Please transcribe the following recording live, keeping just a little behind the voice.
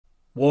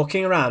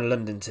Walking around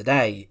London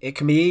today, it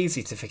can be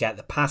easy to forget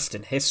the past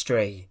and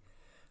history.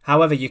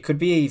 However, you could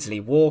be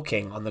easily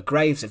walking on the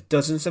graves of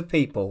dozens of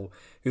people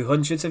who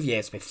hundreds of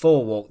years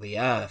before walked the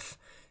earth,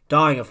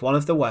 dying of one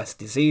of the worst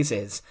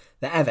diseases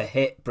that ever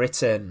hit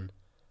Britain.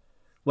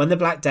 When the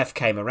Black Death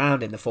came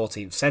around in the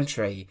 14th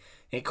century,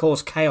 it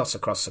caused chaos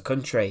across the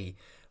country,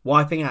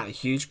 wiping out a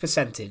huge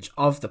percentage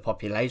of the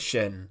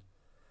population.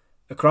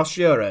 Across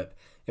Europe,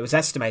 it was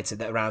estimated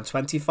that around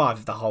 25%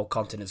 of the whole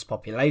continent's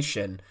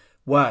population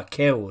were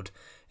killed,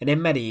 and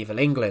in medieval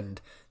England,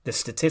 the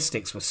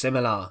statistics were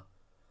similar.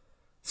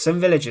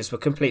 Some villages were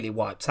completely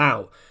wiped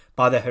out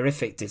by the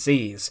horrific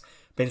disease,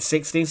 but in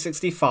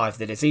 1665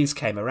 the disease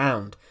came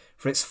around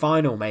for its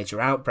final major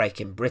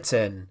outbreak in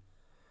Britain.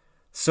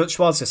 Such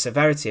was the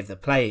severity of the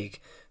plague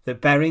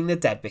that burying the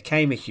dead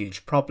became a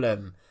huge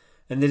problem,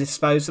 and the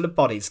disposal of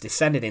bodies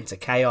descended into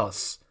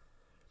chaos.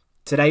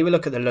 Today we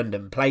look at the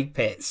London plague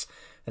pits,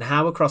 and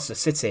how across the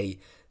city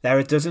there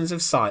are dozens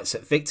of sites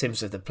that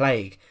victims of the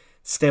plague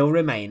still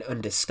remain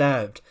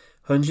undisturbed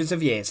hundreds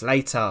of years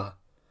later.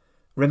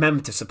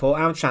 Remember to support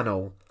our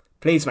channel.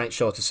 Please make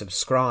sure to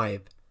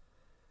subscribe.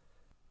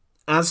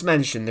 As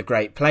mentioned, the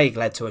Great Plague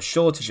led to a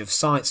shortage of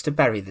sites to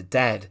bury the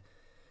dead.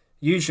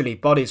 Usually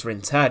bodies were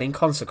interred in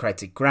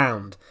consecrated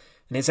ground,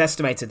 and it's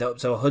estimated that up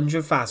to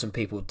 100,000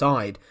 people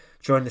died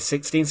during the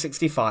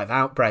 1665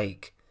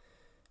 outbreak.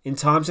 In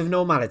times of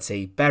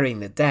normality, burying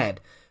the dead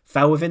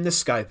fell within the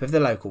scope of the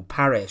local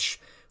parish,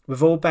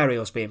 with all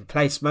burials being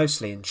placed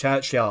mostly in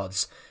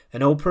churchyards,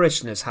 and all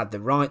parishioners had the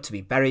right to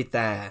be buried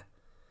there.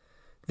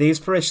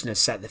 These parishioners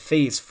set the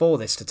fees for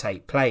this to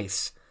take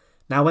place.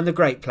 Now when the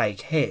Great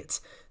Plague hit,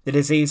 the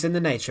disease and the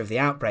nature of the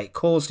outbreak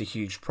caused a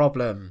huge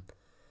problem.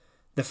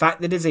 The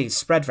fact the disease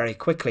spread very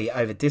quickly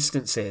over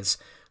distances,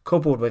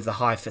 coupled with the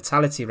high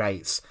fatality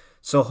rates,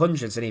 saw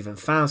hundreds and even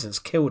thousands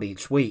killed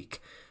each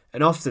week,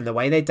 and often the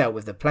way they dealt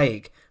with the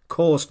plague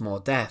caused more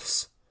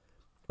deaths.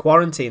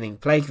 Quarantining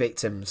plague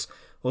victims,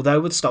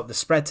 although would stop the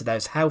spread to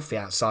those healthy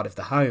outside of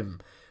the home,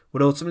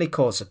 would ultimately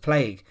cause the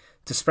plague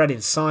to spread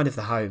inside of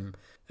the home,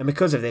 and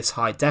because of this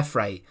high death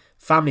rate,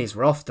 families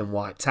were often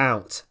wiped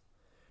out.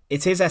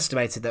 It is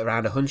estimated that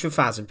around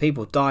 100,000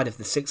 people died of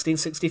the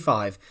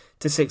 1665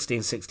 to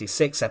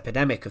 1666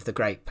 epidemic of the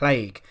Great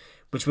Plague,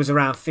 which was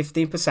around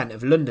 15%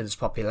 of London's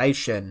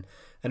population,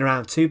 and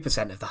around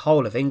 2% of the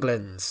whole of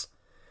England's.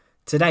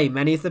 Today,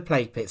 many of the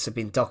plague pits have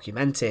been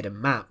documented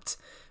and mapped.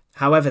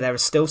 However, there are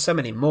still so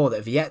many more that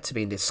have yet to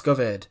be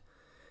discovered.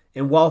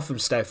 In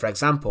Walthamstow, for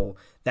example,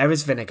 there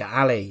is Vinegar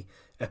Alley,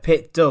 a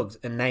pit dug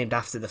and named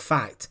after the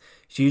fact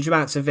huge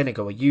amounts of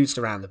vinegar were used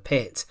around the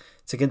pit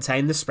to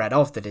contain the spread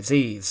of the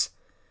disease.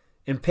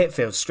 In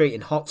Pitfield Street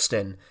in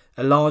Hoxton,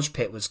 a large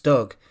pit was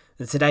dug,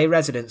 and today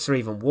residents are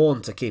even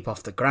warned to keep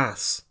off the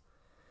grass.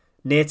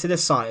 Near to the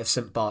site of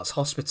St Bart's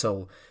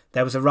Hospital,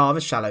 there was a rather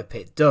shallow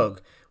pit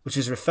dug, which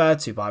is referred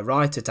to by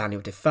writer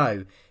Daniel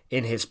Defoe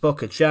in his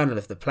book A Journal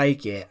of the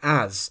Plague Year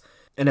as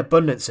an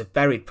abundance of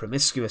buried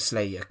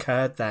promiscuously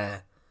occurred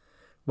there.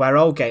 Where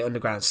Aldgate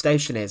Underground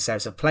Station is, there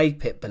is a plague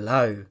pit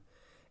below.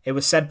 It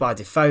was said by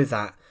Defoe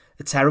that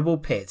a terrible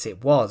pit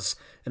it was,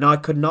 and I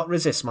could not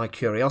resist my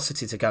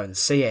curiosity to go and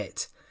see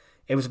it.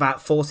 It was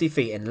about 40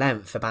 feet in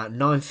length, about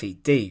 9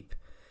 feet deep.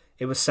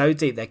 It was so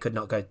deep they could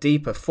not go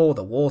deeper for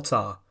the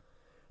water.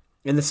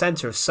 In the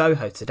centre of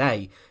Soho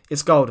today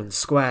is Golden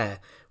Square,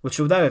 which,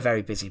 although a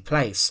very busy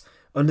place,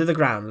 under the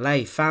ground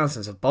lay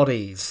thousands of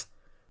bodies.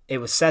 It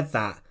was said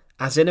that,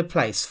 as in a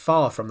place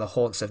far from the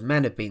haunts of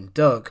men had been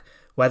dug,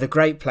 where the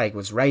Great Plague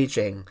was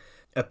raging,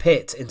 a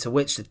pit into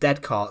which the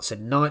dead carts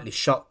had nightly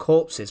shot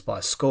corpses by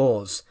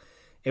scores.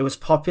 It was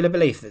popular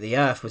belief that the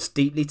earth was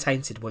deeply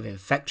tainted with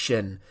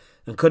infection,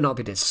 and could not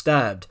be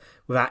disturbed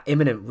without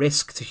imminent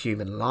risk to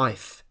human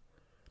life.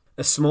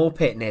 A small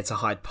pit near to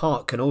Hyde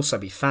Park can also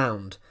be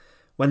found.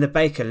 When the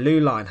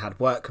Bakerloo line had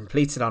work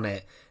completed on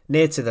it,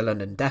 near to the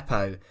London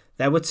depot,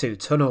 there were 2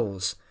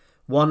 tunnels.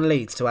 One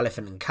leads to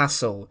Elephant and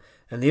Castle,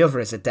 and the other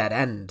is a dead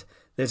end.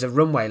 There's a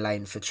runway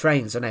lane for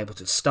trains unable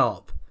to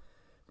stop.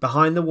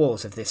 Behind the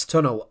walls of this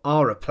tunnel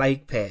are a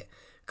plague pit,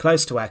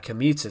 close to where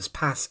commuters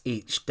pass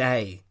each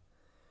day.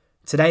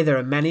 Today there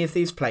are many of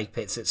these plague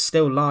pits that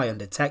still lie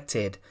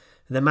undetected,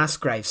 and the mass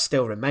graves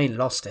still remain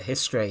lost to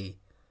history.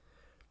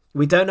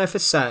 We don't know for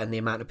certain the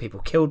amount of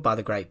people killed by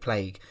the Great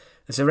Plague,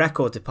 as the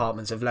record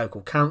departments of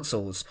local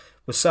councils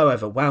were so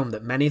overwhelmed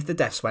that many of the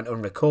deaths went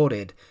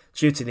unrecorded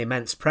due to the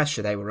immense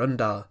pressure they were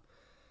under.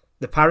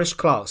 The parish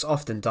clerks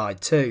often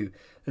died too,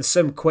 and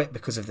some quit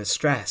because of the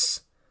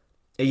stress.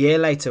 A year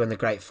later, when the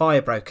Great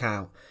Fire broke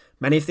out,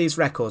 many of these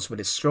records were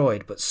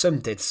destroyed, but some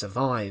did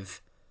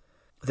survive.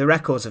 The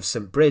records of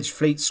St Bridge,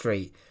 Fleet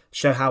Street,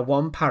 show how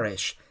one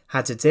parish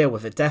had to deal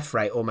with a death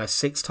rate almost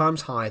 6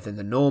 times higher than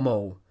the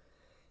normal.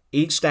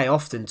 Each day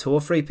often 2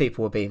 or 3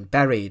 people were being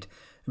buried,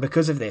 and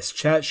because of this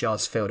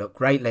churchyards filled up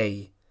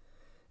greatly.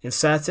 In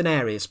certain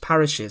areas,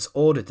 parishes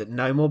ordered that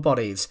no more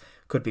bodies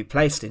could be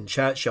placed in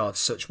churchyards,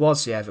 such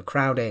was the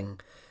overcrowding,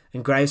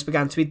 and graves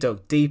began to be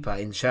dug deeper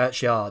in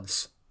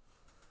churchyards.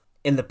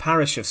 In the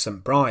parish of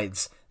St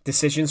Bride's,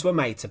 Decisions were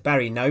made to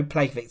bury no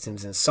plague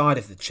victims inside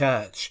of the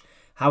church.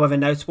 However,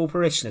 notable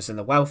parishioners and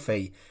the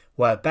wealthy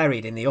were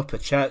buried in the upper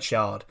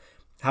churchyard.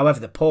 However,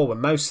 the poor were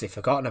mostly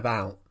forgotten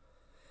about.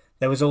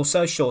 There was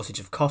also a shortage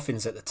of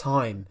coffins at the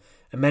time,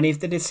 and many of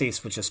the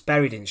deceased were just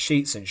buried in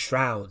sheets and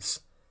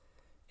shrouds.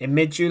 In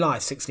mid-July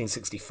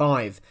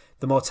 1665,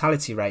 the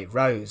mortality rate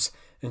rose,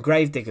 and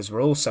gravediggers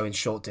were also in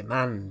short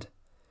demand.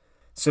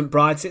 St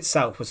Bride's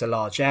itself was a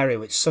large area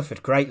which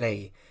suffered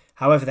greatly.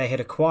 However, they had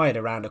acquired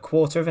around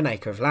 1/4 of an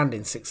acre of land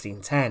in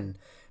 1610,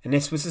 and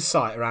this was a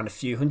site around a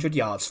few hundred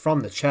yards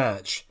from the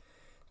church.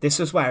 This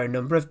was where a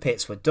number of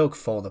pits were dug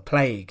for the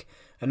plague,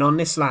 and on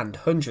this land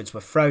hundreds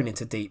were thrown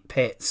into deep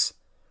pits.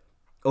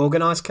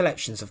 Organised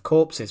collections of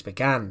corpses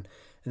began,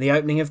 and the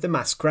opening of the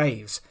mass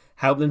graves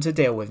helped them to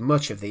deal with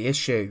much of the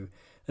issue,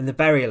 and the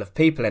burial of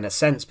people in a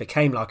sense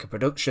became like a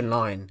production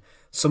line,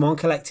 someone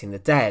collecting the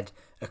dead,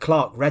 a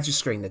clerk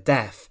registering the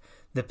death,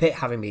 the pit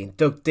having been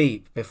dug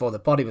deep before the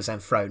body was then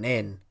thrown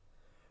in.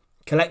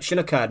 Collection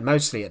occurred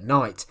mostly at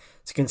night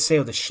to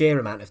conceal the sheer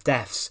amount of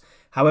deaths.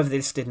 However,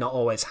 this did not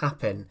always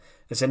happen,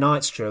 as the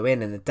nights drew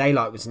in and the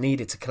daylight was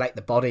needed to collect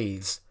the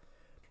bodies.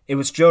 It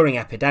was during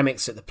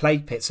epidemics that the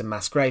plague pits and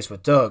mass graves were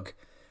dug.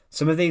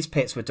 Some of these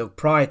pits were dug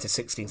prior to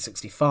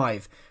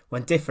 1665,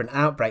 when different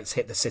outbreaks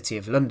hit the city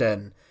of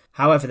London.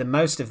 However, the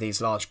most of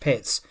these large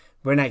pits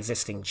were in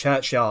existing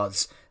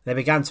churchyards. They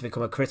began to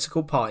become a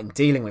critical part in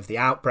dealing with the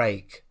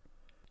outbreak.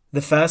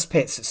 The first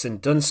pits at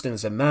St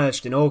Dunstan's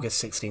emerged in August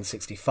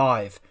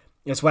 1665,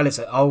 as well as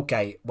at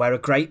Aldgate, where a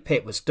great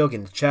pit was dug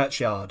in the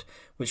churchyard,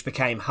 which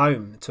became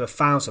home to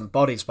 1,000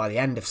 bodies by the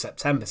end of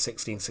September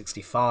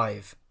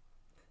 1665.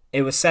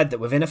 It was said that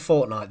within a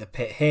fortnight the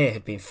pit here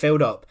had been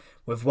filled up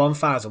with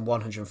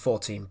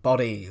 1,114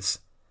 bodies.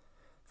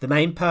 The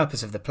main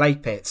purpose of the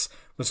plague pits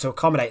was to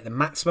accommodate the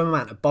maximum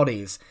amount of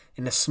bodies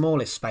in the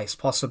smallest space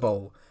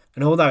possible,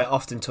 and although it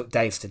often took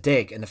days to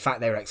dig and the fact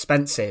they were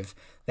expensive,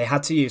 they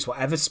had to use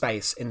whatever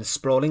space in the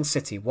sprawling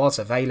city was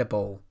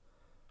available.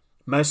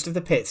 Most of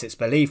the pits, it's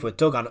believed, were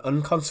dug on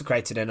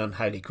unconsecrated and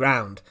unholy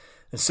ground,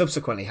 and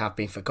subsequently have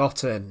been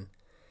forgotten.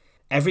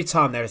 Every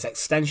time there is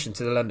extension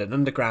to the London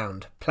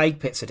Underground, plague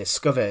pits are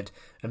discovered,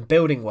 and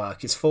building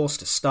work is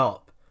forced to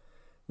stop.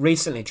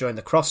 Recently, during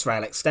the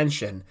Crossrail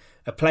extension,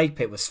 a plague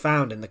pit was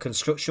found and the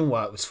construction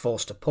work was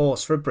forced to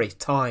pause for a brief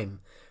time,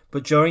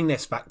 but during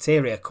this,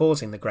 bacteria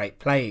causing the Great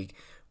Plague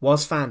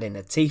was found in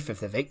the teeth of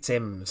the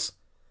victims.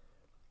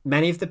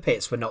 Many of the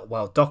pits were not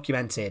well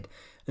documented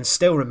and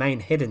still remain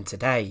hidden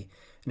today,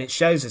 and it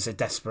shows us the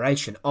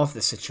desperation of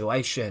the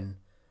situation.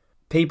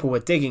 People were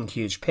digging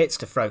huge pits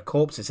to throw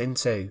corpses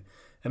into,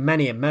 and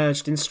many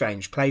emerged in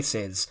strange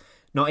places,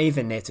 not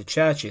even near to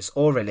churches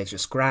or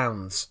religious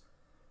grounds.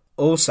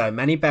 Also,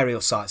 many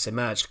burial sites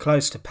emerged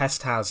close to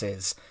pest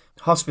houses,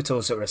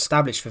 hospitals that were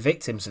established for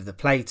victims of the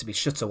plague to be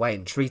shut away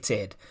and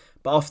treated,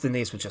 but often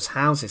these were just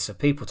houses for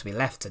people to be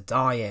left to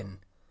die in.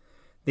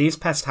 These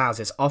pest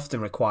houses often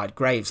required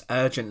graves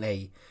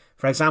urgently.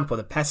 For example,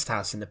 the pest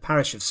house in the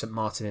parish of St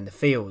Martin in the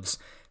Fields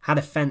had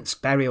a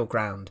fenced burial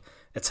ground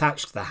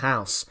attached to the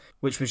house,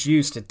 which was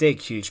used to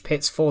dig huge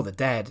pits for the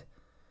dead.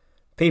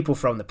 People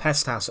from the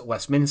pest house at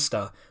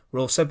Westminster were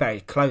also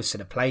buried close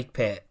in a plague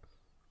pit.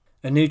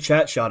 A new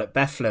churchyard at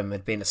Bethlehem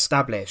had been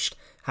established,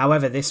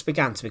 however this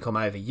began to become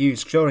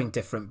overused during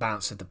different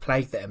bouts of the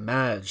plague that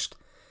emerged.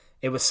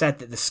 It was said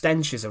that the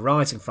stenches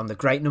arising from the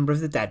great number of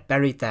the dead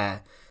buried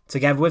there,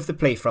 together with the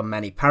plea from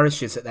many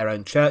parishes that their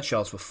own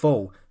churchyards were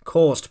full,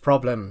 caused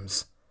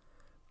problems.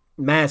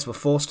 Mayors were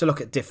forced to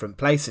look at different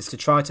places to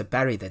try to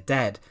bury the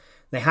dead.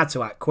 They had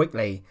to act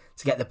quickly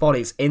to get the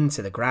bodies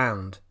into the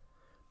ground.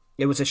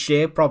 It was a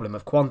sheer problem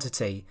of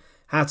quantity,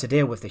 how to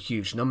deal with the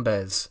huge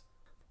numbers.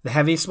 The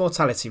heaviest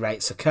mortality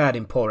rates occurred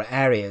in poorer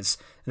areas,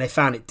 and they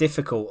found it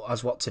difficult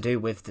as what to do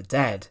with the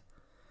dead.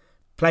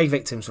 Plague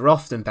victims were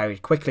often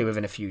buried quickly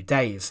within a few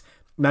days,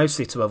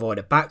 mostly to avoid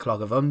a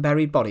backlog of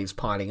unburied bodies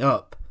piling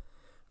up.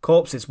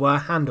 Corpses were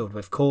handled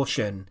with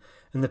caution,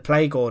 and the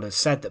plague orders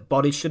said that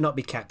bodies should not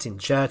be kept in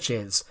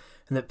churches,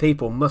 and that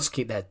people must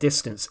keep their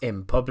distance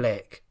in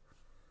public.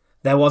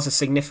 There was a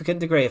significant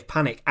degree of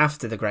panic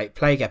after the Great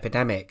Plague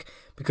epidemic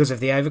because of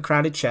the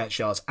overcrowded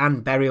churchyards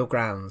and burial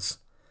grounds.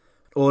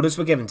 Orders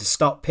were given to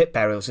stop pit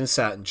burials in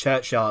certain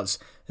churchyards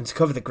and to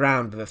cover the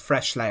ground with a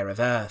fresh layer of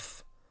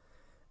earth.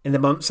 In the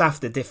months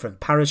after, different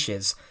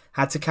parishes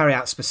had to carry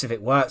out specific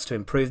works to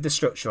improve the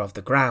structure of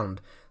the ground,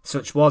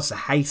 such was the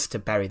haste to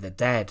bury the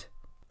dead.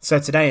 So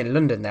today in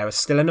London there are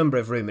still a number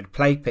of rumoured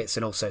plague pits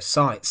and also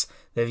sites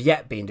that have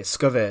yet been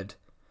discovered.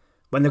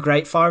 When the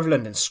Great Fire of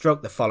London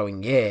struck the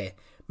following year,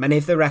 many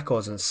of the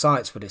records and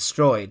sites were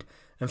destroyed,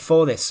 and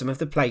for this some of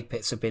the plague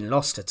pits have been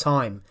lost to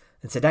time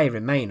and today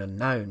remain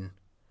unknown.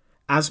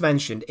 As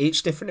mentioned,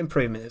 each different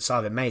improvement that's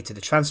either made to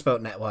the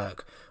transport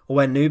network or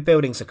when new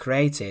buildings are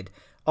created,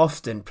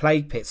 often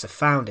plague pits are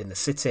found in the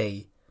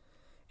city.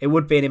 It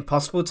would be an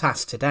impossible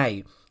task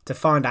today to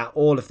find out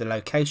all of the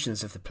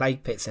locations of the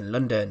plague pits in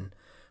London,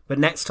 but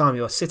next time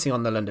you're sitting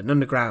on the London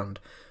Underground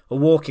or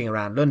walking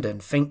around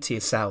London, think to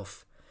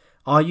yourself,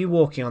 are you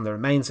walking on the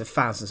remains of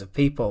thousands of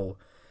people?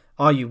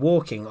 Are you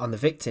walking on the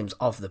victims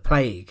of the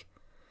plague?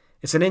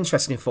 It's an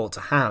interesting thought to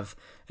have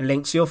and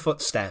links your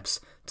footsteps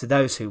to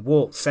those who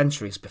walked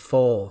centuries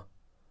before.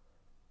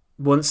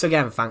 Once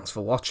again, thanks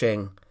for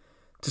watching.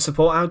 To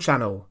support our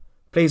channel,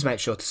 please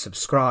make sure to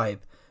subscribe,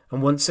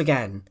 and once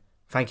again,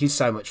 thank you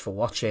so much for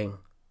watching.